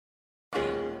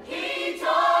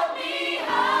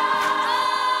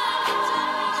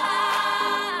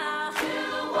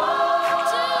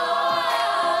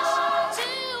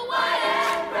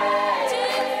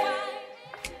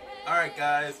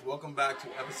welcome back to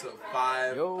episode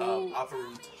 5 of Alpha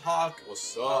Room Talk.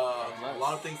 What's up? A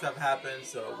lot of things have happened,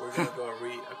 so we're going to go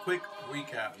a quick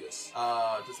recap. Yes.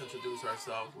 Just introduce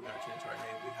ourselves. We're going to change our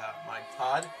name. We have Mike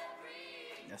Todd.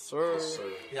 Yes, sir. Yes, sir.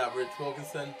 We have Rich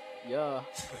Wilkinson. Yeah. And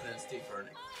then Steve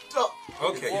Burning. Oh,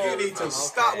 okay, you need to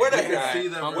stop. Where the hair?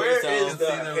 Where is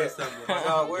the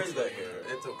hair? Where's the hair?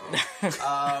 It's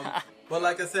okay. But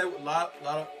like I said, lots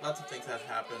of things have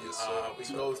happened. Yes, we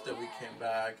ghosted, we came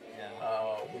back.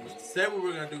 Yeah. We said we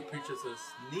were going to do Preachers and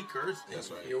Sneakers. That's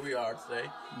right. Here we are today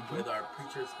with our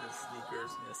Preachers and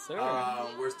Sneakers. Yes, sir.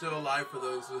 We're still alive for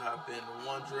those who have been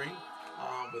wondering.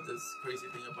 With this crazy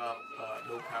thing about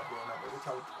no cap going up, but we'll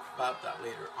talk about that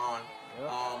later on.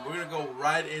 Yep. We're gonna go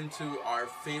right into our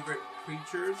favorite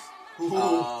preachers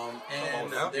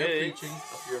and their preachings,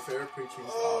 your favorite preachings,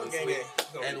 obviously.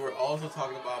 And we're also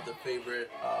talking about the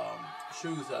favorite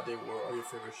shoes that they wore, or your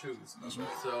favorite shoes. That's right.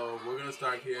 So we're gonna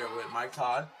start here with Mike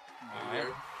Todd.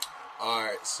 All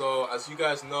right. So as you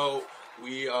guys know,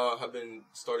 we have been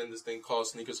starting this thing called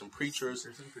Sneakers and Preachers.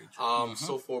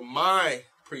 So for my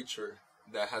preacher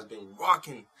that has been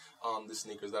rocking the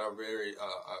sneakers that are very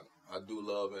I do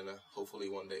love, and hopefully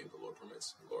one day, if the Lord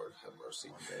permits, Lord have mercy.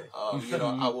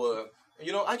 I would,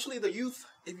 actually the youth,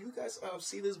 if you guys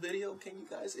see this video, can you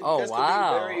guys, if you guys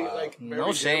wow. could be very,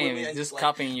 no shame, just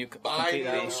copying you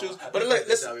completely. Shoes. But look,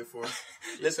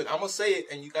 listen, I'm gonna say it,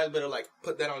 and you guys better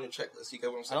put that on your checklist. You get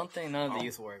what I'm saying? I don't think none of the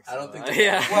youth works. I don't think.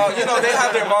 Well, they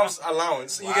have their mom's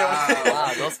allowance. You get what I'm saying?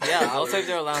 Wow, they'll save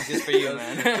their allowance just for you,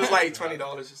 man. Just like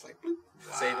 $20, just like bloop,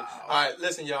 save it. All right,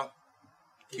 listen, y'all.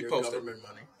 Keep posting. Government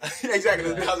money. Exactly,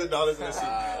 $1,000 in the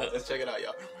seat. Let's check it out,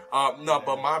 y'all.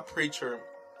 But my preacher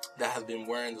that has been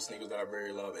wearing the sneakers that I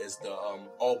very love is the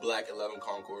all black 11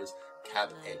 Concords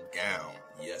cap and gown.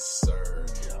 Yes, sir.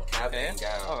 Cap and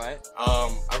gown. All right.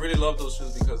 I really love those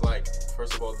shoes because,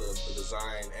 first of all, the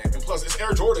design and plus it's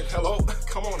Air Jordan. Hello,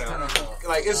 come on now.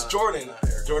 It's Jordan.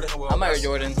 Jordan. Well, I'm Air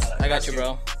Jordan. I got you,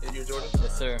 bro. Is you Jordan?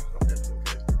 Yes, sir. Okay.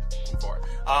 I'm for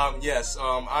it. Yes.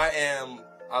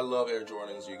 I love Air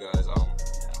Jordans, you guys.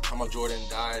 I'm a Jordan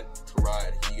died to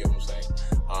ride. You get what I'm saying?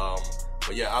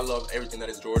 But yeah, I love everything that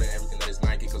is Jordan, everything that is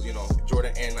Nike, because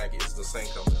Jordan and Nike is the same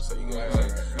company. So you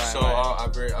guys,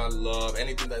 I love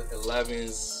anything that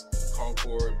 11s,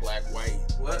 Concord, black, white.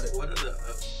 What are the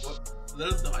let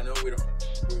us know. I know we're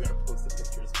gonna post the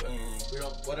pictures, but we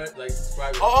don't. What are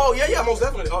describe? Yeah, most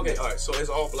definitely. Okay, all right. So it's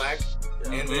all black,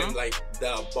 and then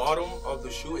the bottom of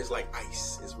the shoe is like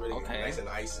ice. It's really nice and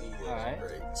icy. And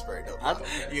it's very dope.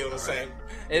 You know what I'm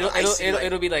saying?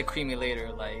 It'll be like creamy later,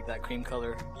 like that cream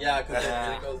color. Yeah, because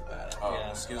it goes bad.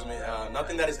 Excuse me.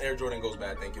 Nothing that is Air Jordan goes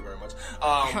bad. Thank you very much.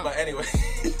 But anyway,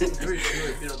 very true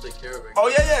if you don't take care of it.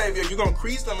 If you're gonna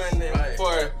crease them, and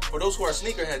for those who are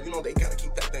sneakerheads, they gotta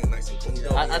keep that thing nice and clean.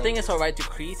 I think it's alright to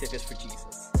crease if it's for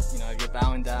Jesus. If you're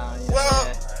bowing down.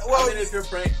 I mean, if you're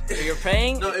praying. If you're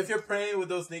praying? No, if you're praying with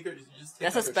those sneakers, you just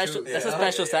take That's a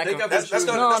special sacrifice.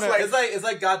 It's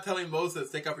like God telling Moses,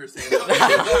 take off your sandals. I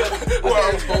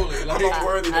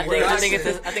think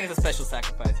it's a special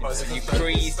sacrifice. You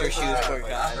crease your shoes for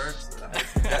God.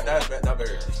 That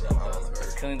very hurts.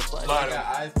 Killing the flesh.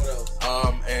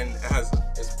 And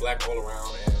it's black all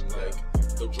around, and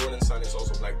the Jordan sign is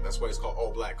also black. That's why it's called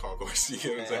all black Concords.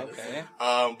 You know what I'm saying?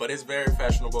 But it's very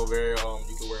fashionable. Very you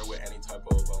can wear it with any type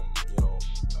of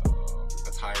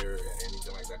attire and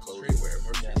anything like that. Clothing.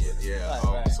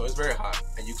 Streetwear. So it's very hot,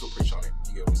 and you can preach on it.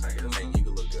 You get what I'm saying? And you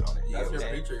can look good on it. That's your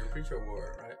preacher. Your preacher wore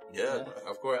it, right? Yeah,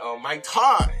 of course. Mike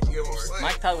Todd. You get what I'm saying?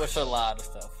 Mike Todd wears a lot of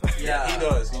stuff. Yeah, he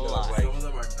does. Some of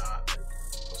them are not.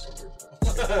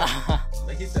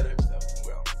 Like he said it himself.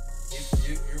 Well,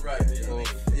 you're right.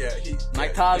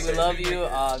 Mike Todd, we love you.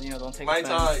 Don't take Mike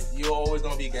Todd, you're always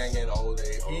gonna be ganging all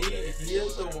day. He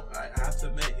is the one. I have to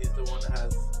admit, he's the one that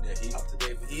has up to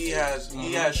date. He has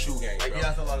shoe gang. He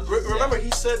has a lot of. Remember, he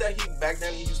said that back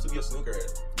then he used to be a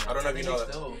sneakerhead. I don't know if you know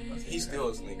that. He's still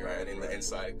a sneakerhead in the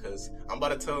inside. Because I'm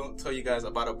about to tell you guys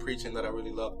about a preaching that I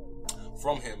really love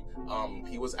from him.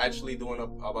 He was actually doing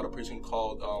about a preaching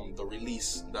called The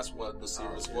Release. That's what the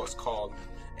series was called.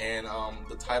 And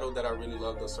the title that I really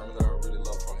love, the sermon that I really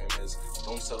love from him is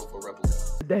Don't Settle for Replica.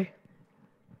 Today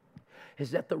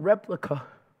is that the replica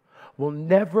will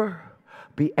never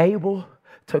be able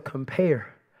to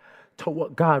compare to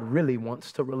what God really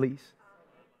wants to release.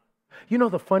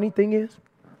 The funny thing is,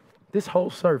 this whole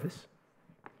service,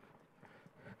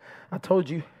 I told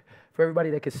you, for everybody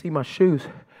that can see my shoes,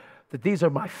 that these are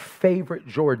my favorite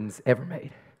Jordans ever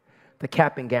made, the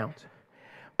cap and gowns.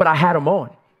 But I had them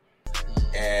on.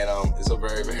 And it's a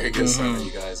very, very good sermon,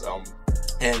 you guys.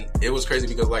 And it was crazy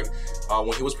because like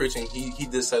when he was preaching, he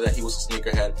did say that he was a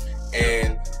sneakerhead,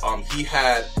 and he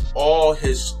had all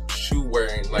his shoe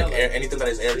wearing like anything that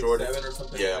is Air Jordan.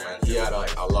 Yeah, man, he had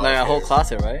like a lot. Like a whole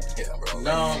closet, right? Yeah, bro.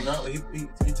 No, he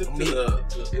took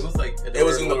it was like it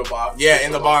was in the little box. Yeah,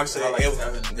 in the box.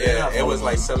 It was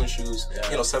like 7 shoes.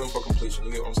 You know, 7 for completion.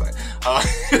 You get what I'm saying?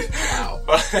 Wow.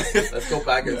 Let's go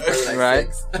back and play like right.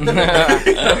 6.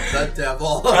 That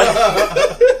devil.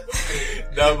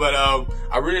 No, but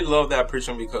I really love that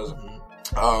preaching because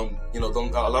you know,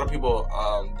 a lot of people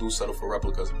do settle for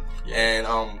replicas, and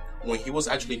when he was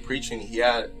actually preaching, he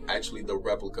had actually the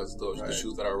replicas, the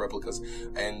shoes that are replicas,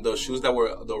 and the shoes that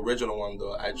were the original one,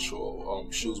 the actual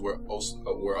shoes were also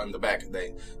were on the back.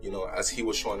 They, you know, as he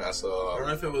was showing us. I don't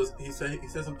know if it was. He said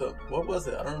something. What was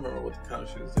it? I don't remember what the kind of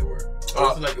shoes they were. It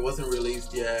wasn't like it wasn't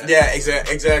released yet. Yeah,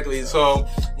 exactly. So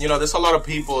you know, there's a lot of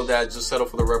people that just settle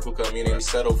for the replica, meaning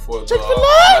settle for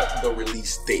the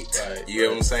release date. Right, you know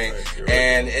what I'm saying? Right,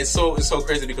 and it's so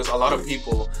crazy because a lot of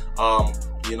people,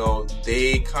 you know,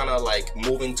 they kind of like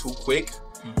moving too quick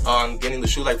on getting the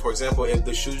shoe. Like for example, if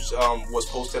the shoes was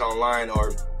posted online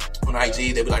or on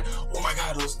IG, they'd be like, "Oh my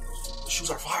God, those shoes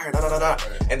are fire!"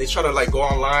 And they try to like go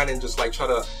online and just like try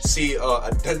to see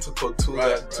identical to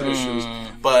the shoes,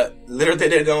 but literally they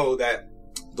didn't know that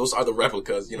those are the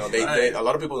replicas. You know, they a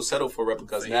lot of people settle for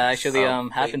replicas. That actually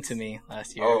happened to me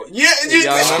last year. Oh yeah,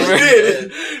 y'all remember?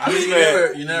 did. I mean,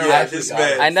 you never actually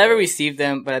got it. I never received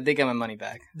them, but I did get my money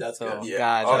back. That's so, good. Yeah.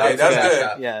 God, Okay,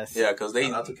 that's good. Yes. Yeah, because they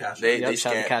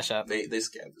scammed Cash App. They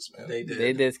scammed this man.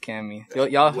 They did scam me.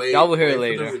 Y'all will hear it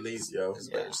later. For the release, yo. It's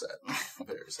very sad.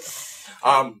 Very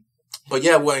sad. But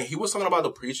yeah, when he was talking about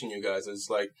the preaching, you guys, it's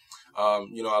like,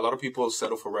 you know, a lot of people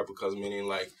settle for replicas, meaning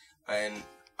like, and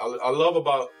I love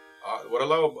about. What I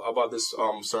love about this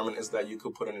sermon is that you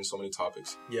could put it in so many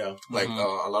topics. Yeah. Like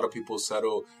a lot of people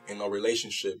settle in a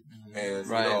relationship, and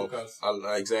you know,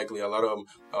 exactly, a lot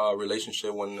of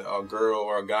relationship when a girl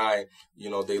or a guy, you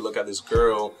know, they look at this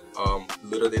girl,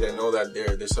 literally they know that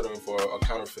they're settling for a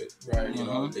counterfeit. Right. You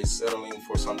know, they're settling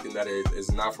for something that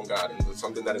is not from God and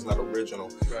something that is not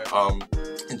original. Right.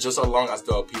 And just as long as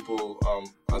the people,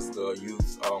 as the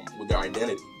youth, with their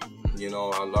identity. You know,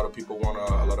 a lot of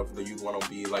the youth want to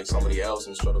be like somebody else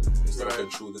instead of their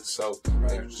truth itself.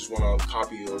 They just want to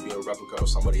copy or be a replica of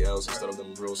somebody else instead of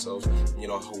them real selves. You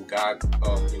know, who God,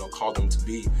 you know, called them to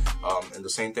be. And the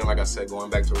same thing, like I said, going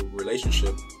back to a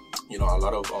relationship. You know, a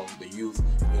lot of the youth,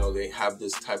 you know, they have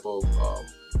this type of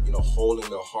you know, hole in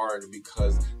their heart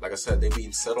because, like I said, they've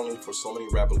been settling for so many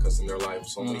replicas in their life,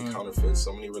 so many counterfeits,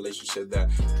 so many relationships that,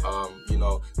 you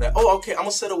know, that, oh, okay, I'm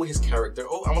gonna settle with his character.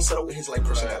 Oh, I'm gonna settle with his like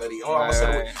personality. Oh, I'm gonna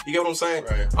settle with, you get what I'm saying?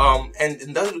 Right.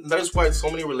 And that is why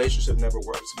so many relationships never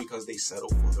works, because they settle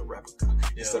for the replica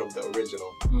instead of the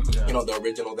original. You know, the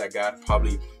original that God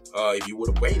probably, if you would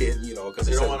have waited, you know, because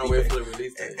they don't want to wait for the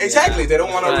release. Exactly, they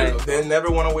don't want to. They never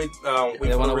want to wait.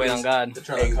 They want to wait on God. They're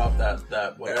trying to cop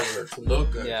that whatever to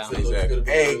look good. Yeah,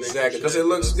 exactly. Because it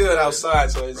looks good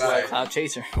outside, so it's like cloud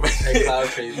chaser. Cloud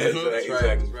chaser.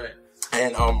 Exactly. Right.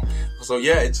 And so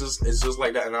yeah, it's just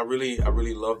like that, and I really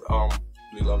love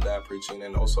that preaching,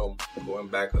 and also going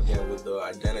back again with the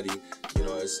identity. You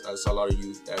know, it's a lot of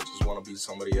youth that just want to be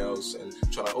somebody else and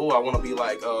try to, I want to be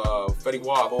like Fetty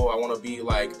Wap, I want to be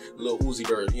like Lil Uzi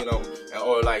Vert, you know,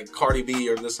 or like Cardi B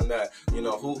or this and that. You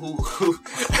know, who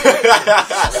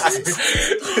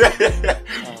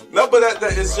No, but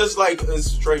that it's just like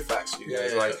it's straight facts, you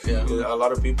guys. A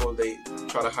lot of people, they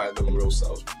try to hide their real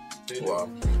selves.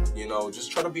 Well, you know,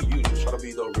 just try to be you. Just try to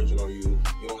be the original you.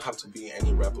 You don't have to be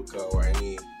any replica or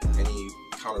any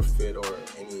counterfeit or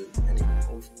any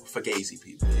fugazi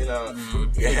people. You know,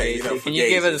 you know. Can you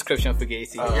give a description of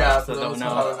fugazi? So don't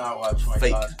know. Not watch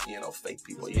fake. You know, fake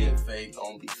people. Fake.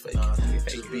 Don't be fake.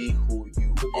 Just be who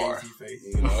you are.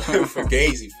 You know,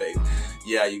 fugazi faith.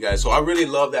 Yeah, you guys. So I really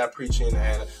love that preaching,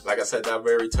 and like I said, that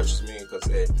very touches me because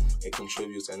it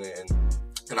contributes and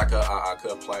I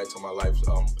could apply it to my life.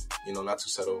 You know, not to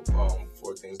settle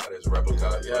for things that is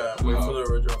replica. Wait for the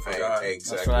original for God.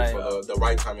 Exactly, right. For the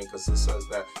right timing, because it says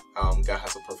that God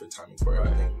has a perfect timing for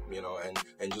everything. You know,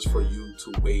 and just for you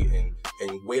to wait and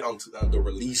wait until the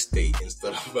release date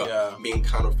instead of being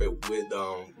counterfeit with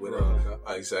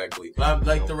exactly.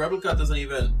 Like the replica doesn't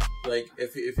even, like,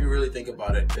 if you really think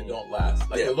about it, it don't last.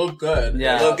 Like it look good.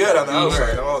 Yeah, it look good on the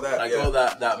outside and all that. Like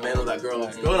that man or that girl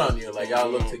looks good on you. Like y'all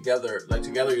look together. Like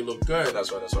together you look good.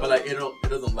 That's right. But like it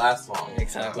doesn't last. last long.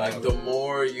 Exactly. Like the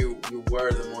more you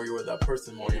were, the more you were that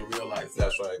person, the more you realize.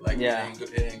 That's right. Like Yeah.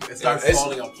 it starts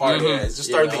falling apart. Yeah, it just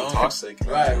started being toxic.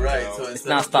 Right. You know? So It's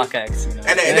not StockX, you know.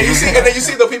 And then you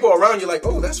see the people around you like,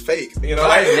 oh, that's fake. You know,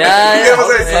 like, Yeah, you know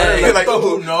what I'm saying? yeah. You're like, people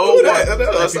oh, who know,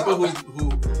 that's people who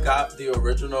got the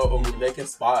original, or who they can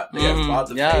spot the Yeah, fake.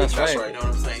 that's right. You know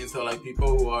what I'm saying? So like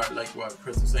people who are like what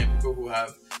Chris was saying, people who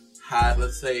have had,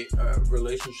 let's say,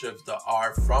 relationships that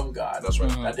are from God. That's right.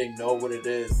 That they know what it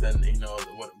is, and you know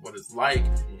what it's like.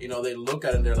 You know, they look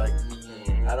at it and they're like,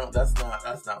 I don't. That's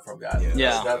not from God.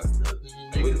 Yeah. That's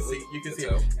you can see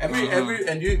it. Every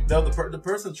and the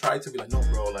person tried to be like, no,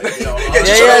 bro, like you know.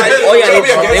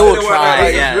 They will try.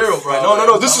 Yeah. It's real, bro.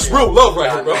 No, this is real love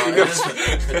right here, bro.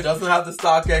 It doesn't have the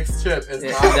StockX chip. It's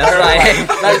not. That's right.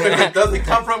 Like, it doesn't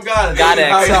come from God. God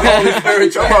It's X. the Holy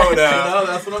Spirit. Come on now. You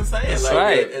know, that's what I'm saying. That's like,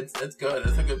 right. It's good.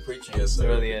 It's a good preaching. Yes, sir. It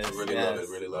really is. Really Yes. love it.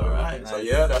 Really love it. Alright. So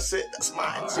yeah, that's it. That's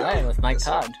mine. All right, with Mike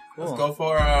Todd. Cool. Let's go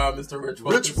for Mr. Rich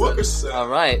Wilkerson. Rich Wilkerson. All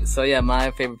right, so yeah,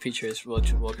 my favorite preacher is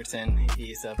Rich Wilkerson.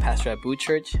 He's a pastor at Boot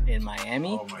Church in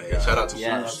Miami. Oh my Hey, God. shout out to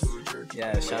Yes. Bruce.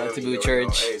 Yeah, shout out to Boot You know,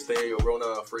 Church. Hey, stay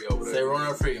Rona free over there. Say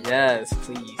Rona free. Man. Yes,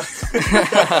 please.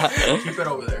 Keep it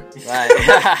over there.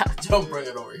 Right. Don't bring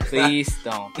it over here. Please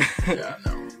don't. Yeah,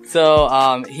 no.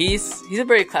 So he's a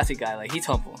very classy guy. Like he's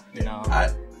humble, you know.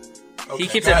 He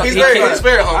keeps it. He's he very, keeps- he's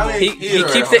very humble.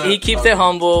 He keeps it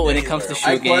humble when it comes to I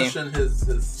shoe game. question his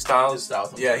Styles.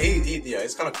 sometimes. Yeah,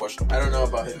 it's kind of questionable. I don't know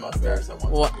about his mustache.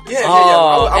 Someone. What? Yeah.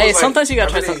 Oh, I was hey, like, sometimes you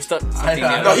gotta try everything- something I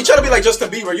know. new. No, he tried to be like Justin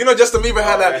Bieber. You know, Justin Bieber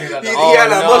had that. he He had that- had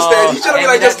that Oh, mustache. He tried to be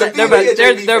like Justin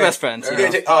Bieber. They're best friends. you know? Yeah,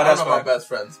 I that's don't know fine. about best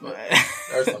friends, but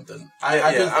there's something. I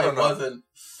Yeah, just I don't it know. wasn't.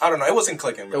 I don't know. It wasn't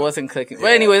clicking. It Bro. wasn't clicking. Yeah,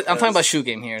 But anyways, I'm yes. talking about shoe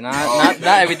game here, not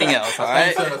everything else. All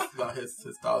right. His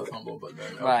style is humble, but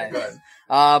then, okay, Right. go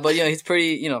ahead. But you know, he's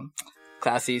pretty, you know,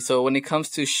 classy. So when it comes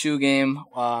to shoe game,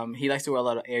 he likes to wear a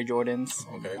lot of Air Jordans,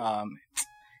 Okay.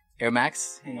 Air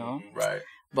Max, you know. Right.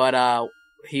 But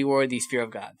he wore these Fear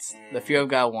of Gods, the Fear of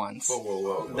God ones,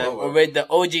 Whoa. the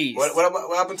OGs.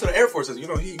 What happened to the Air Forces? You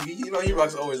know, he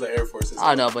rocks always the Air Forces.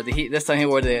 I don't know, but this time he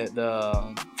wore the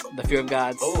Fear of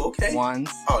Gods ones,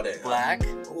 Oh, damn. black.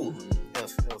 Ooh.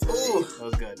 It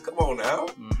was good. Come on now.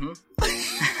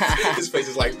 Mm-hmm. His face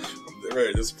is like, I'm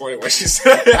very disappointed when she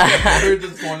said I that. heard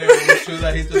this morning with the shoe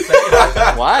that he just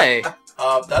said. Why?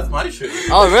 That's my shoe.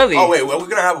 Oh, really? Oh, wait, well, we're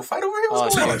going to have a fight over here? Oh,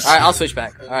 What's shit. going All on? right, I'll switch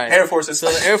back. All right. Air Forces.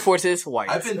 So the Air Force is white.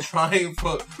 I've been trying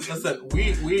for. Listen,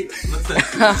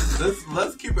 listen.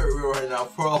 Let's keep it real right now.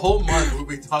 For a whole month, we've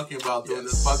been talking about doing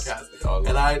this podcast,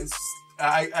 and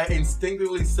I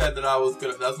instinctively said that I was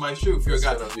gonna. That's my shoe. Fear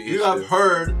God. You have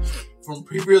heard from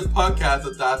previous podcasts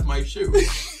that that's my shoe,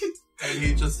 and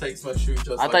he just takes my shoe.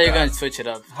 Just I thought you were gonna switch it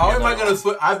up. How am I gonna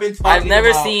switch? I've been talking. I've never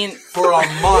about seen for a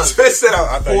month.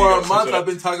 For a month, I've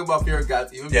been talking about Fear of God.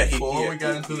 Even before we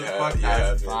got into this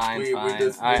podcast. Fine. We All right,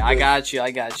 just- I got you.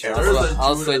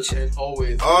 I'll switch. And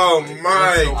always. Oh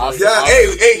my God!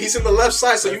 Hey, he's in the left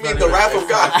side, so you mean the wrath of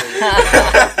God?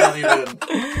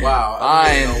 Wow.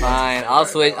 Fine.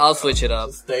 I'll switch it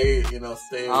up. Stay.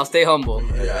 I'll stay humble.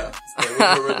 Yeah. Stay with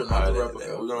the original, not the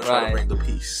replica. We're gonna try to bring the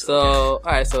peace. So, all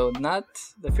right. So not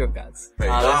the Fear of Gods. Hey,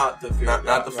 Not the Fear of God.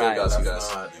 not the Fear of God, you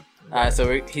guys. Not. All right.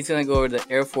 So he's gonna go over the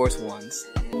Air Force Ones.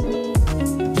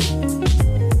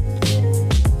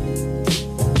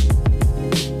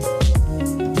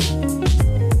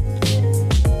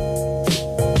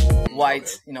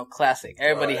 White, you know, classic.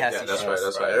 Everybody has these. That's right. shoes.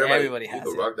 That's right. Everybody has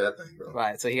You it. can rock that thing, bro.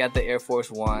 Right, so he got the Air Force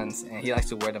Ones, and he likes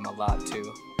to wear them a lot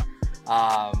too.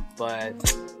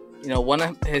 But you know, one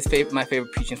of my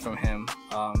favorite preachings from him,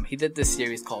 he did this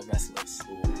series called Restless,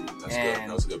 That's good. and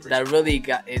That was a good preaching. that really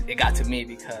got it got to me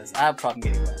because I have a problem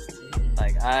getting rest.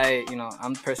 Like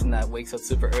I'm the person that wakes up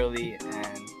super early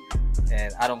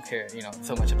and I don't care,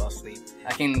 so much about sleep.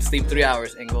 I can sleep 3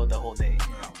 hours and go the whole day.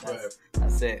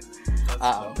 That's it.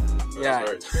 Yeah.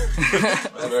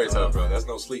 That's very tough, bro. That's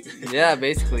no sleep. Yeah,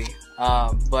 basically.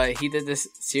 But he did this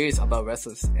series about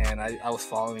Restless, and I was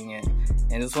following it,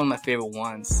 and it's one of my favorite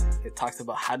ones. It talks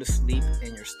about how to sleep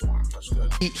in your storm. That's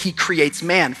good. He creates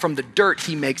man. From the dirt,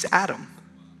 he makes Adam.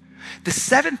 The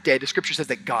seventh day, the scripture says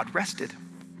that God rested.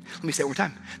 Let me say it one more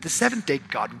time. The seventh day,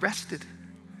 God rested.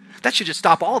 That should just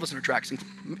stop all of us in our tracks.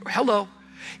 Hello.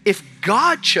 If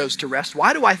God chose to rest,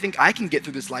 why do I think I can get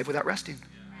through this life without resting?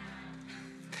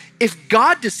 If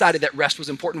God decided that rest was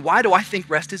important, why do I think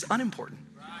rest is unimportant?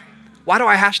 Why do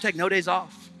I hashtag no days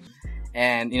off?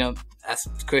 And, as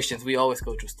Christians, we always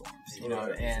go through storms,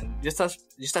 and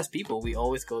just as people, we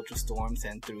always go through storms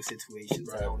and through situations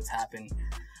that always happen.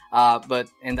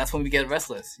 And that's when we get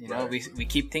restless, we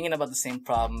keep thinking about the same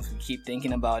problems. We keep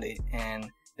thinking about it, and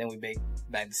then we make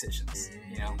bad decisions.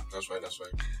 You know. That's right.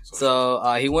 So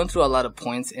he went through a lot of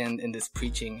points in this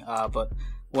preaching, but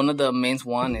one of the main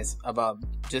one is about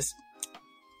just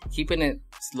keeping it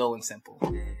slow and simple.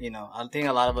 You know, I think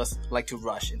a lot of us like to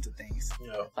rush into things.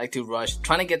 Yeah. Like to rush,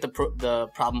 trying to get the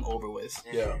problem over with.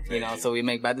 Yeah. You know, so we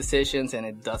make bad decisions and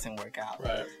it doesn't work out.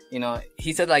 Right. You know,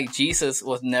 he said like Jesus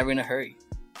was never in a hurry.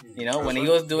 You know, That's when he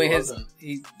right. was doing He his, wasn't.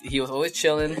 he was always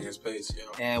chilling His pace,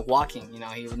 and walking. You know,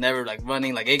 he was never like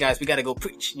running. Like, hey guys, we gotta go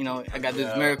preach. You know, I gotta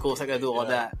do miracles. I gotta do all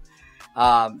that.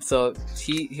 So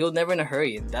he was never in a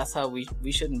hurry, and that's how we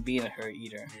shouldn't be in a hurry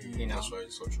either. You know, that's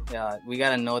right. So true. yeah, we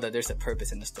gotta know that there's a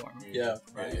purpose in the storm. Yeah.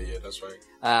 Yeah. That's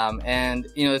right. And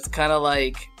you know, it's kind of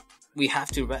like we have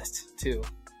to rest too.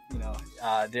 You know,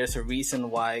 there's a reason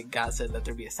why God said let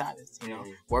there be a Sabbath. You know,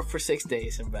 work for 6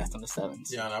 days and rest on the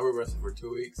seventh. Yeah, now we're resting for 2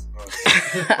 weeks.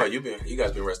 Oh, you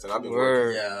guys been resting. I've been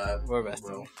working. We're resting.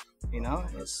 Bro. You know,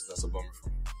 That's a bummer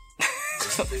for me.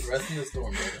 Rest in the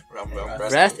storm, brother. I'm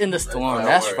resting. rest in the storm. Don't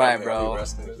That's worry, right, I'll be bro.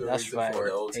 resting. There's a That's reason right. for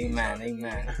it. Amen.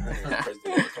 Praise the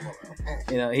Lord. Come on, man.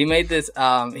 You know, he made this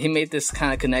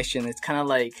kind of connection. It's kind of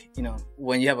like, you know,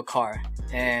 when you have a car,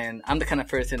 and I'm the kind of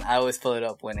person I always fill it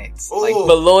up when it's like Ooh.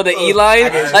 below the E line. I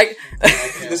can't- Like, I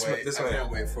can't This wait. one- I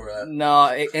can't wait for that. no,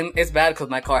 it's bad because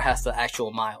my car has the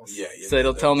actual miles. Yeah, So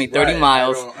it'll tell me 30 Right.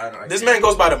 miles. I This can't. man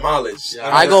goes by the mileage.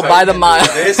 Yeah, I go by the mile.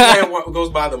 This man goes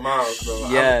by the miles, bro.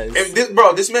 Yes.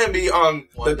 This man be on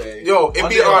One day. it One be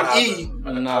day it'll on E.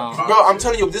 happen. No. Bro, I'm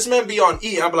telling you, this man be on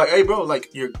E. I'm like, hey, bro,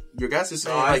 like your gas is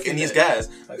saying No, I like see it needs that. gas.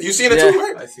 I see You seen it that. too,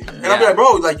 right? I see that. And I'll be like,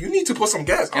 bro, like you need to put some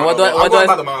gas. And what do I? I'm What do going I?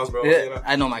 by the miles, bro. Yeah, You know?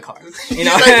 I know my car. You He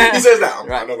know. says that. I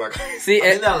Right. know my car. See,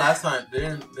 I think that last time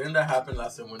didn't that happen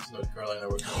last time we went to North Carolina?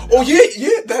 Oh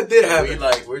yeah, that did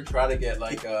happen. We're trying to get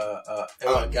like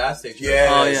a gas station.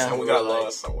 Yes, Oh, yeah. and we got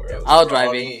lost somewhere else. I was We're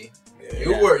driving. on E.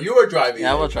 Yeah. You were driving.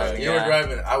 Yeah, I was driving, You yeah. were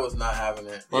driving. I was not having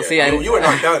it. Well, Yeah. see, you were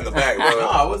knocked down in the back, bro. No,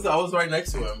 I was right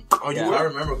next to him. Oh, you Yeah. were? I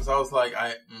remember because I was like,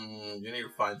 you need to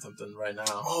find something right now.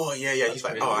 Oh yeah. He's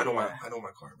like, That's oh, I crazy. know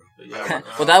my car, bro. But yeah,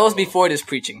 well, that was before this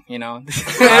preaching. You know.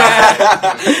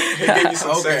 He gave you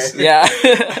some Okay. sense. Yeah.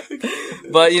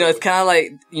 But, you know, it's kind of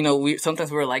like, you know,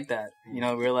 sometimes we're like that. You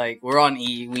know, we're on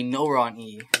E. We know we're on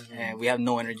E. And we have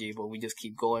no energy, but we just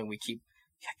keep going. We keep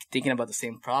thinking about the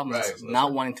same problems, Right.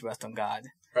 not wanting to rest on God.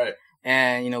 Right.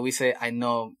 And, you know, we say, I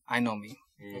know me.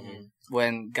 Mm-hmm.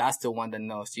 When God's the one that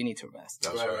knows, you need to rest.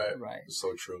 That's Right. Right. It's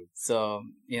so true. So,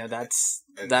 you know, that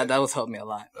was helped me a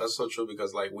lot. That's so true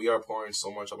because like we are pouring so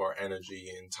much of our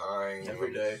energy and time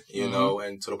Every day. you know,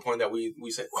 and to the point that we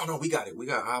say, oh no, we got it.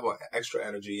 I have extra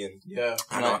energy and Yeah.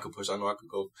 I know I Right. could push. I know I could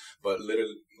go. But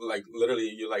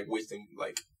literally, you're like wasting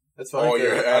like That's funny. all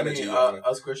your 'cause, energy, I mean, man.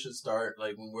 us Christians start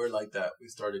like when we're like that. We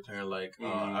started turning like,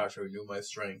 I should renew my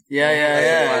strength.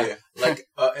 Yeah. Like,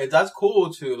 and that's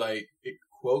cool to like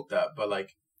quote that, but like,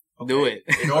 Do it.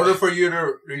 in order for you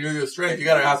to renew your strength, you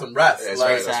gotta have some rest. That's like,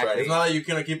 right, that's right. it's not like you're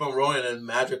gonna keep on rolling and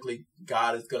magically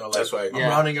God is gonna like, That's right.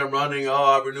 Yeah. I'm running. Oh,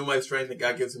 I renew my strength, and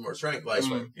God gives you more strength. Like,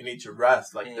 you need to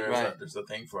rest. Like, there's a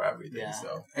thing for everything. Yeah.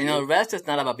 So, You know, rest is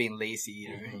not about being lazy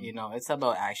either. Mhm. You know, it's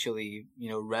about actually, you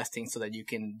know, resting so that you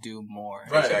can do more.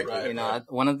 right, Exactly. right, You know, right.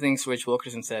 one of the things Rich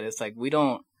Wilkerson said is like we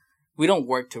don't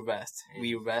work to rest.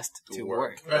 We rest to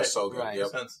work. Right. That's so good. Right. Yep.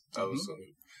 Makes sense. That was so good.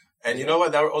 And you know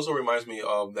what? That also reminds me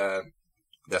of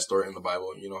that story in the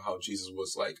Bible. You know how Jesus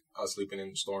was like sleeping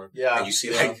in the storm. Yeah. And you see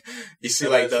Yeah. like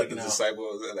the freaking out.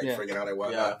 disciples like Yeah. freaking out and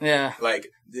whatnot. Yeah. Like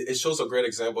it shows a great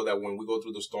example that when we go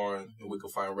through the storm, we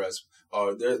can find rest.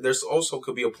 There's also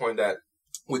could be a point that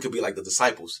we could be like the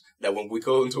disciples that when we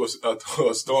go into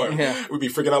a storm, Yeah. we'd be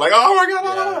freaking out like, oh my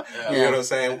God, Yeah. you know what I'm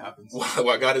saying? That happens.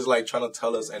 What God is like trying to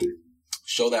tell us and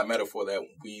show that metaphor that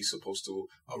we supposed to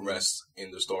rest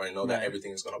in the storm and know that Right.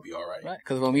 everything is gonna be all right. Right.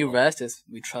 Because when we rest,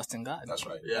 we trust in God. That's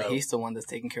right. Yeah. He's the one that's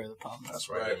taking care of the problems. That's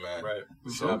right, man. Right.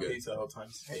 We So should have good. peace at all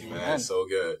times. Man, so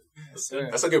good. Yes, sir.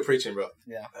 That's a good preaching, bro.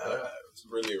 Yeah. It's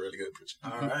really, really good preaching.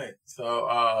 All right.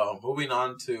 So, moving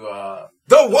on to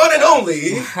The one and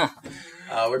only.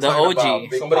 we're The talking OG. about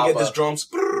Big Somebody Papa, get this drums.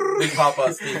 Big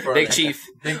Papa Steve Furnick. Big Chief.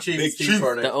 Big Chief Big Steve Chief.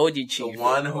 Furnick. The OG Chief. The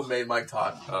one who made Mike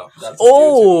talk. Oh. That's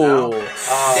Oh. YouTube now.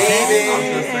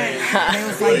 I'm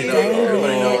just saying.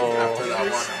 Everybody knows after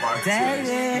that one Mark series.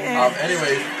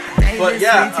 Anyways, but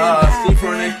yeah, Steve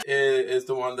Furnick is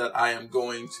the one that I am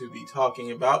going to be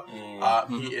talking about.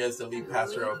 He is the lead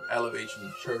pastor of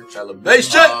Elevation Church.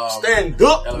 Elevation, stand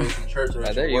up. Elevation Church.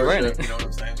 Right there, you're wearing worship, it. You know what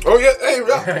I'm saying? Oh yeah, hey,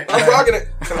 I'm rocking it.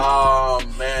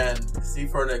 Man, Steve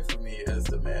Furnick for me is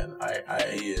the man.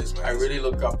 He is, man. I really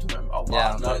look up to him a lot.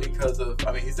 Yeah. Not because of,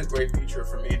 I mean, he's a great preacher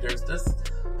for me. There's this,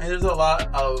 And there's a lot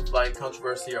of like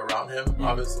controversy around him,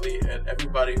 obviously, and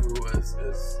everybody who is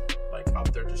like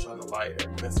out there to shine the light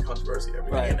and miss controversy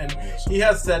every day. And he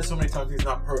has said so many times he's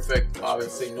not perfect.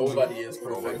 Obviously, nobody is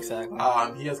perfect. Exactly.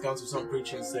 He has gone through some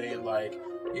preaching saying like,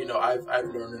 you know, I've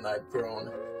learned and I've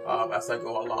grown as I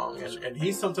go along, and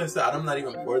he sometimes said, I'm not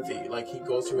even worthy. Like, he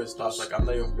goes through his thoughts like, I'm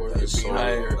not even worthy of being out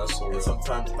here. And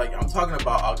sometimes, like, I'm talking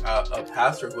about a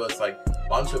pastor who has like a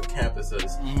bunch of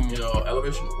campuses, you know,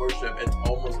 Elevation Worship, and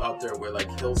almost out there with like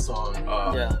Hillsong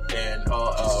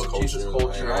and Jesus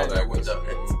Culture,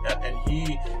 and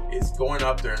he is going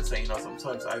up there and saying, you know,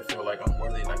 sometimes I feel like I'm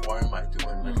worthy. Like, why am I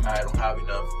doing? Like, I don't have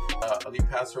enough. A lead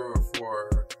pastor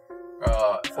for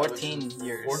 14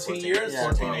 years. 14 years? Yeah,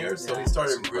 14 years. So he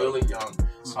started really young.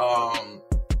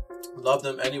 Loved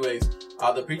them. Anyways,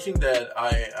 the preaching that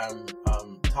I am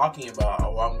talking about,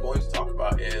 or what I'm going to talk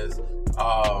about, is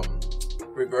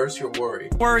reverse your worry.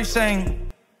 Worry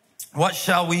saying, what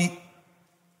shall we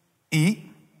eat?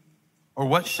 Or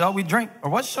what shall we drink?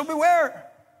 Or what shall we wear?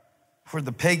 For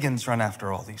the pagans run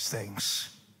after all these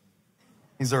things.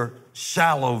 These are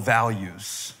shallow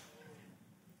values.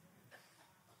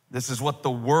 This is what the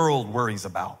world worries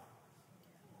about.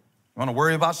 You want to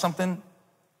worry about something?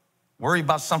 Worry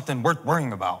about something worth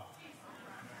worrying about.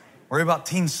 Worry about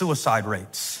teen suicide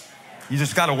rates. You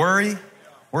just got to worry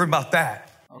about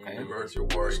that. Okay. Reverse your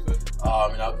worry.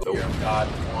 And I'll go with God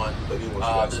one.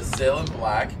 The Sail in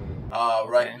Black.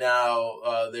 Right now,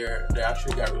 they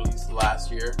actually got released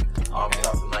last year,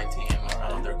 2019.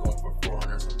 They're going for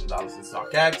 $400-something in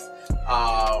StockX.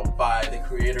 By the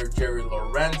creator Jerry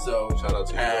Lorenzo. Shout out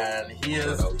to you.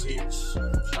 And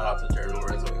shout out to Jerry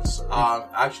Lorenzo. Yes,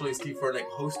 actually, Steve Furtick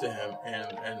hosted him in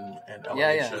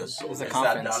Elevation. It was a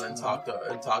conference. Sat down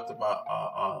and talked about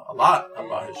a lot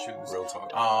about his shoes. Real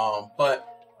talk. But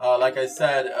like I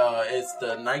said, it's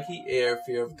the Nike Air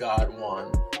Fear of God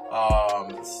 1.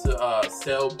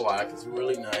 Sail Black. It's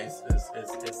really nice.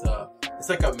 It's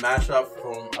like a mashup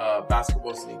from a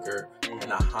basketball sneaker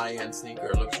and a high-end sneaker.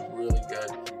 It looks really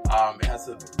good. It has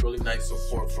a really nice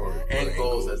support for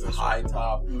ankles. It's a high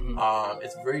top.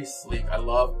 It's very sleek. I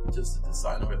love just the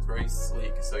design of it. It's very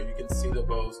sleek. So you can see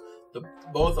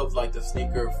both of like the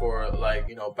sneaker for like,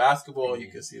 you know, basketball. You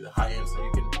can see the high end, so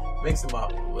you can mix them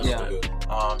up a little bit.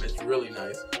 It's really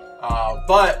nice.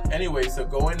 But anyway, so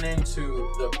going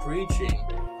into the preaching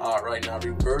right now,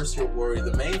 reverse your worry.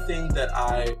 The main thing that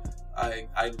I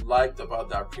liked about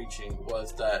that preaching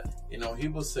was that, you know, he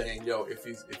was saying, yo, if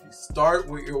you start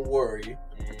with your worry,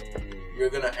 you're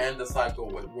gonna end the cycle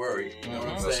with worry. You know what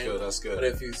I'm saying? That's good. But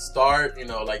if you start, you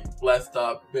know, like blessed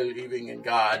up, believing in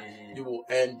God, you will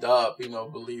end up, you know,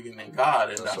 believing in God.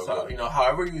 And that's how, you know,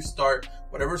 however you start,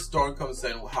 whatever storm comes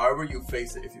in, however you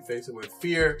face it, if you face it with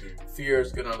fear, fear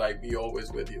is gonna like be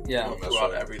always with you, you know,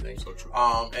 throughout everything. So true.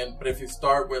 But if you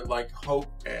start with like hope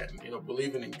and, you know,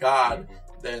 believing in God,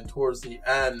 then towards the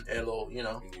end, it'll, you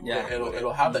know,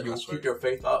 it'll have that. You'll keep your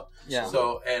faith up.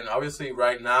 So, and obviously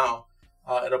right now,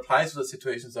 it applies to the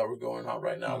situations that we're going on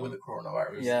right now with the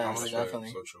coronavirus. Yeah, definitely.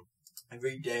 So true.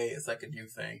 Every day it's like a new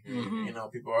thing. You know,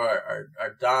 people are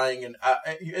dying, and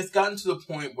it's gotten to the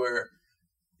point where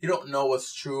you don't know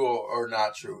what's true or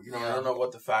not true. You know, I don't know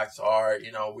what the facts are.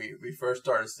 You know, we first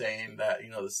started saying that, you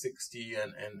know, the 60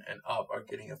 and up are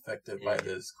getting affected by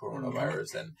this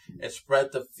coronavirus, and it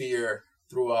spread the fear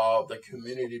throughout the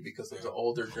community because of the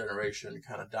older generation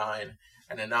kind of dying.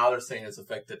 And then now they're saying it's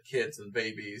affected kids and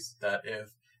babies, that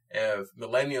if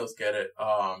millennials get it,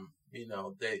 you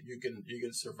know, you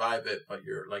can survive it, but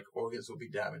your like organs will be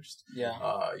damaged.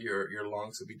 Your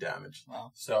lungs will be damaged.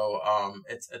 Wow. So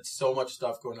it's so much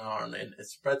stuff going on, and it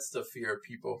spreads the fear of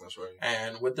people. That's right.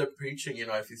 And with the preaching, you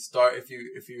know,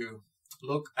 if you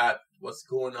look at what's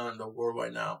going on in the world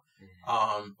right now,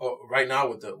 or right now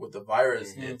with the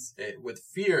virus, with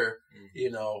fear, you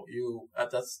know,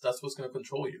 that's what's going to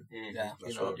control you. You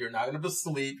know, you're not going to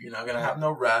sleep. You're not going to have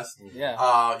no rest.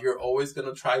 You're always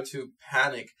going to try to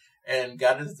panic. And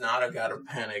God is not a God of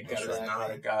panic. God is not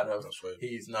a God of,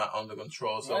 He's not under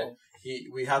control. So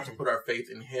we have to put our faith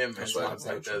in Him in times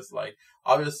like this. Like,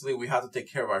 obviously we have to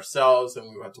take care of ourselves,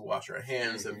 and we have to wash our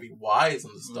hands and be wise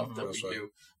in the stuff that we do.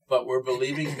 But we're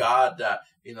believing God that,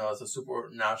 you know, it's a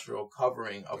supernatural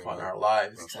covering upon our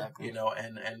lives. You know,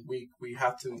 and we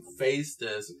have to face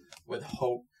this with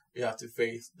hope. We have to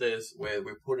face this where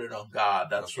we put it on God.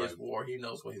 That's His war. He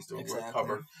knows what He's doing. We're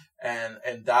covered.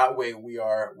 And that way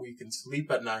we can sleep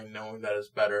at night knowing that it's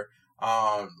better.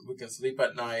 We can sleep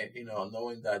at night, you know,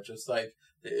 knowing that just like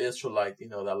the Israelite, you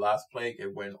know, that last plague,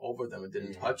 it went over them. It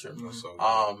didn't touch them.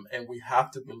 And we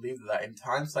have to believe that in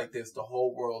times like this, the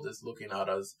whole world is looking at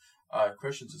us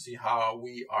Christians to see how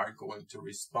we are going to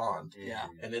respond. Yeah.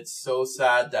 And it's so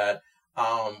sad that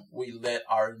we let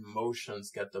our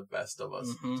emotions get the best of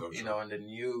us, you know, in the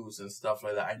news and stuff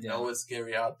like that. I know it's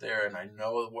scary out there, and I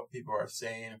know what people are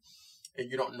saying, and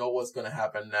you don't know what's going to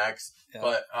happen next.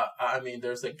 But I mean,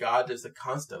 there's a God that's a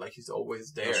constant, like He's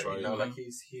always there. Right. You know, like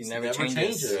He's He never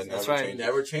changes. That's right. He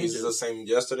never changes. He's the same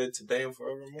yesterday, today, and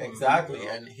forevermore. Exactly.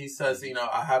 And He says, you know,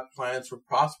 I have plans to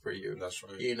prosper you. That's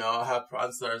right. You know, I have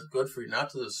plans that are good for you, not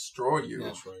to destroy you.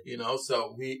 That's right. You know,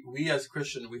 so we as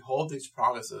Christians, we hold these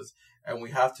promises, and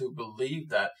we have to believe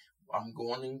that I'm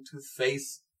going to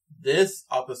face this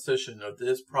opposition or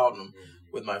this problem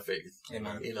with my faith.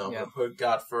 Amen. You know, put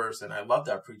God first. And I love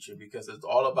that preaching, because it's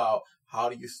all about how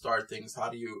do you start things, how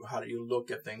do you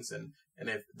look at things, and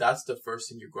if that's the first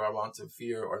thing you grab onto,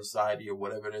 fear or anxiety or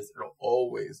whatever it is, it'll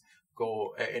always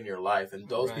go in your life. And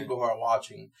those people who are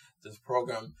watching this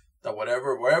program, that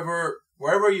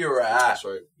wherever you're at,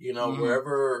 you know,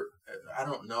 wherever, I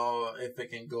don't know if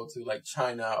it can go to like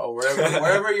China or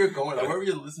wherever you're going, like wherever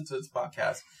you listen to this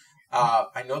podcast.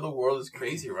 I know the world is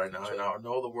crazy right now, and I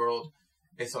know the world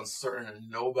is uncertain, and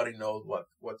nobody knows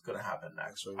what's going to happen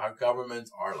next. Our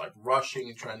governments are like rushing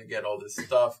and trying to get all this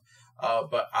stuff.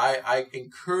 But I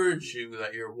encourage you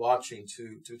that you're watching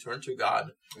to turn to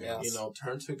God. Yes. You know,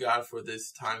 turn to God for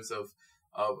these times of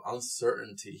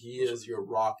uncertainty. He is your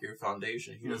rock, your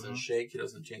foundation. He doesn't shake. He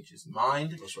doesn't change his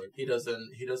mind. That's right. He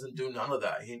doesn't do none of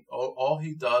that. All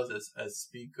he does is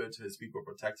speak good to his people,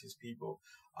 protect his people.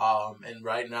 And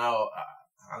right now,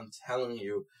 I'm telling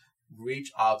you,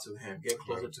 reach out to him, get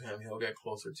closer to him. He'll get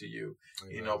closer to you.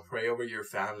 Amen. You know, pray over your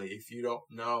family. If you don't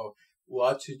know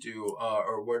what to do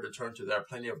or where to turn to, there are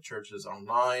plenty of churches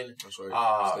online. That's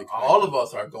right. All of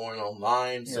us are going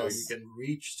online, so you can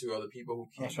reach to other people who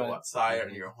can't go outside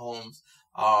in your homes.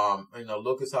 You know,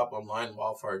 look us up online,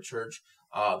 Wildfire Church.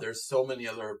 There's so many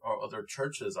other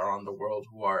churches around the world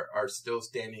who are still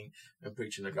standing and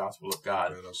preaching the gospel of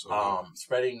God,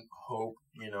 spreading hope,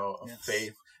 you know, of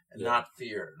faith, and not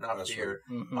fear, fear.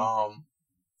 Right.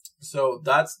 So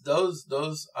that's those.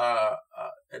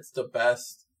 It's the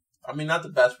best. I mean, not the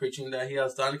best preaching that he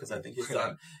has done, because I think he's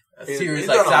done a series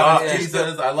like Savage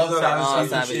Jesus. I love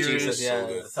Savage Jesus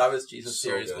series. The Savage Jesus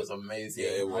series was amazing.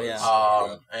 Yeah, it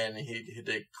was. And he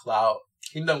did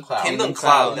Kingdom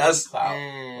Cloud. Was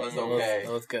okay.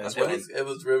 That was good.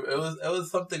 It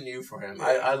was something new for him.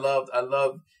 Yeah. I loved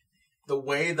the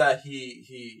way that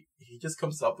he just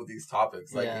comes up with these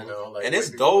topics, like you know, like, and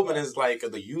it's dope, and it's like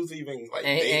the youth even like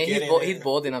he's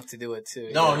bold enough to do it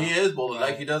too. No, he is bold.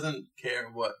 Like, he doesn't care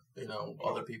what, you know,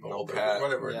 other people,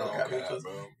 whatever.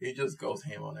 He just goes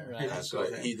ham on it. Right.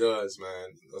 He does, man.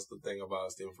 That's the thing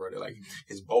about Stephen Furtick, like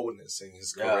his boldness and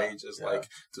his courageous, like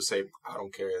to say, I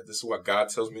don't care. This is what God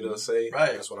tells me to say.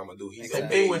 Right. That's what I'm gonna do. He's same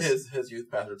thing with his youth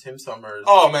pastor, Tim Summers.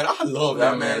 Oh man, I love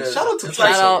that man. Shout out to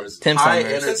Tim Summers. Tim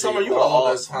Summers, you are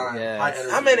all the time.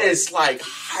 I mean, it's like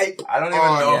hype. I don't even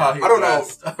know how he. I don't know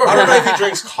if he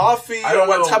drinks coffee. I don't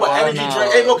know what type of energy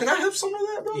drink. Hey, bro, can I have some of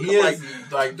that, bro? He is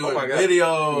like doing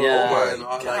videos.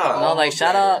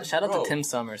 Shout out to Tim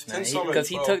Summers, man, because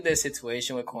he took this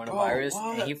situation with coronavirus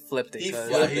and he flipped it.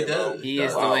 He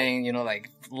is doing, you know, like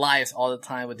lives all the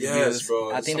time with the youth.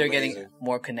 Bro, I think they're getting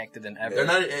more connected than ever.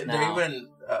 They're even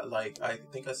I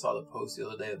think I saw the post the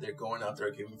other day that they're going out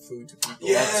there giving food to people.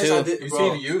 Yes, I did. You see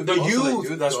the youth. The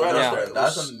youth. That's right.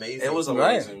 That's amazing. It was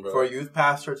amazing, bro. For a youth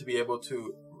pastor to be able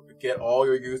to get all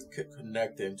your youth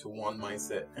connected to one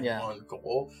mindset and one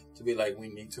goal, to be like, we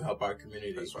need to help our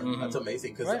community. That's right. That's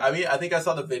amazing. Because I mean, I think I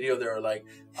saw the video. They were like,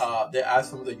 they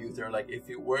asked some of the youth, they were like, if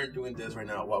you weren't doing this right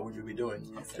now, what would you be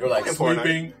doing? They were like,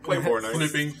 sleeping, playing Fortnite,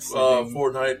 sleeping,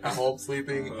 Fortnite at home,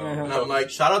 sleeping. And I'm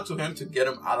like, shout out to him to get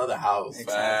him out of the house.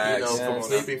 Exactly. You know, from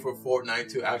sleeping for Fortnite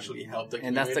to actually help the community.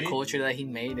 And that's the culture that he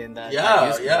made in that.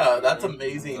 That's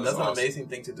amazing. That's an amazing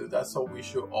thing to do. That's what we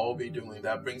should all be doing.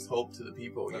 That brings hope to the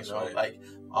people. You know, like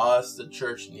us, the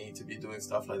church, need to be doing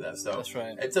stuff like that. So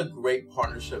it's a great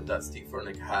partnership that Steve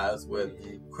Furtick has with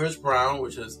Chris Brown,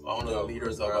 which is one of the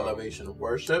leaders of Elevation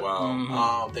Worship.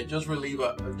 Wow. They just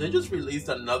released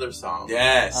another song.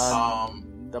 Yes.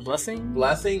 The Blessing?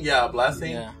 Blessing. Yeah.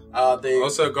 They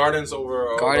also Gardens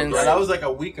over Gardens. That was like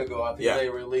a week ago. I think they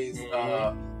released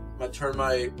I turn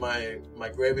my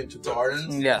grave into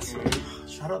gardens. Yes.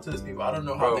 Shout out to these people. I don't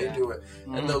know how they do it.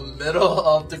 In the middle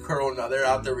of the corona, they're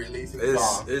out there releasing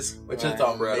songs, which is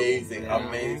amazing.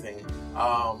 Amazing.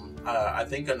 I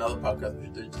think another podcast we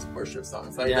should do just worship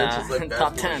songs. Like just like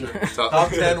top 10. Top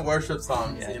 10 worship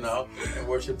songs, you know, and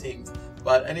worship teams.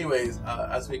 But anyways,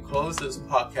 as we close this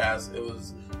podcast, it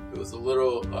was a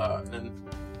little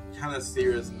kind of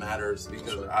serious matters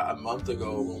because a month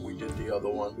ago when we did the other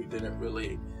one, we didn't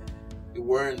really.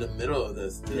 We're in the middle of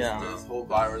this. This whole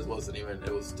virus wasn't even.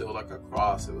 It was still like a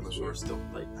cross. We were still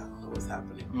like, I don't know what's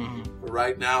happening. But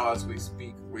right now, as we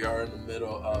speak, we are in the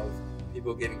middle of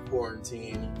people getting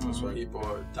quarantined. People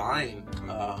are dying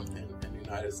in the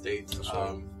United States.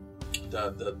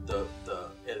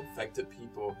 The infected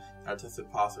people that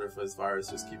tested positive for this virus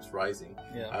just keeps rising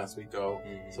as we go.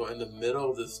 So in the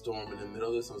middle of this storm, in the middle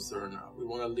of this uncertainty, we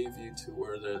want to leave you to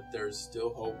where there's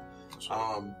still hope.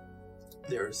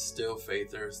 There is still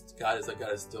faith. God is a God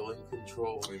that's still in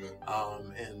control.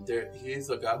 And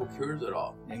He's a God who cures it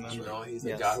all. Amen. You know, He's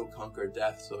a God who conquered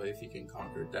death. So if He can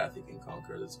conquer death, He can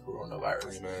conquer this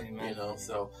coronavirus. Amen. You know,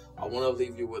 so I want to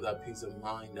leave you with that peace of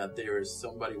mind that there is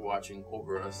somebody watching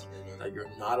over us, that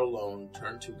you're not alone.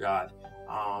 Turn to God.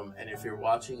 And if you're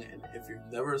watching and if you've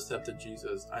never accepted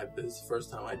Jesus, this is the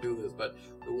first time I do this, but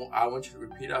I want you to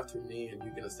repeat after me, and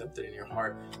you can accept it in your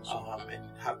heart,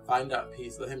 and find that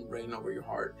peace. Let Him reign over your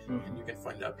heart, and you can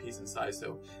find that peace inside.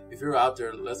 So if you're out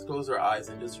there, let's close our eyes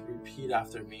and just repeat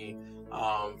after me.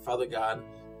 Father God,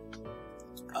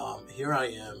 here I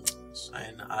am,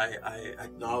 and I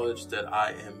acknowledge that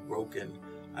I am broken.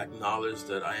 I acknowledge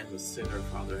that I am a sinner,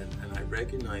 Father, and I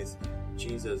recognize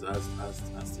Jesus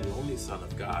as the only Son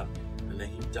of God, and that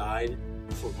He died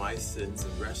for my sins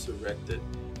and resurrected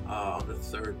on the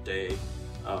third day.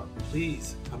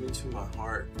 Please come into my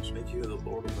heart, make you the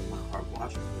Lord over my heart,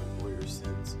 wash me of all your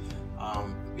sins,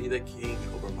 be the King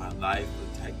over my life,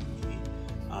 protect me.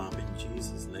 In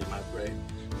Jesus' name I pray.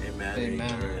 Amen.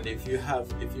 Amen. And if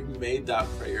you made that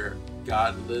prayer,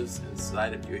 God lives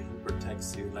inside of you. He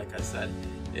protects you. Like I said,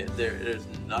 there's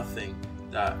nothing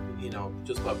that,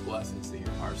 just but blessings in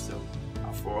your heart. So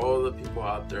for all the people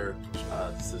out there,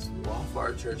 this is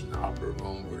Wildfire Church in the upper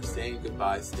room. We're saying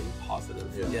goodbye. Stay positive.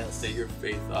 Stay your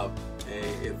faith up. Hey,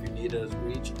 if you need us,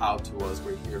 reach out to us.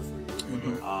 We're here for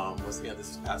you. Once again,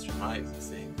 this is Pastor Mike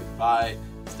saying goodbye.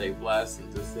 Stay blessed.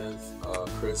 And this is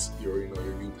Chris, you already know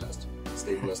your youth pastor.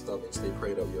 Stay blessed up and stay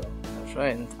prayed up, y'all. That's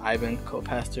right. And Ivan,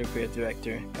 co-pastor, creative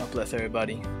director. God bless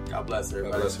everybody. God bless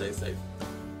everybody. Stay safe.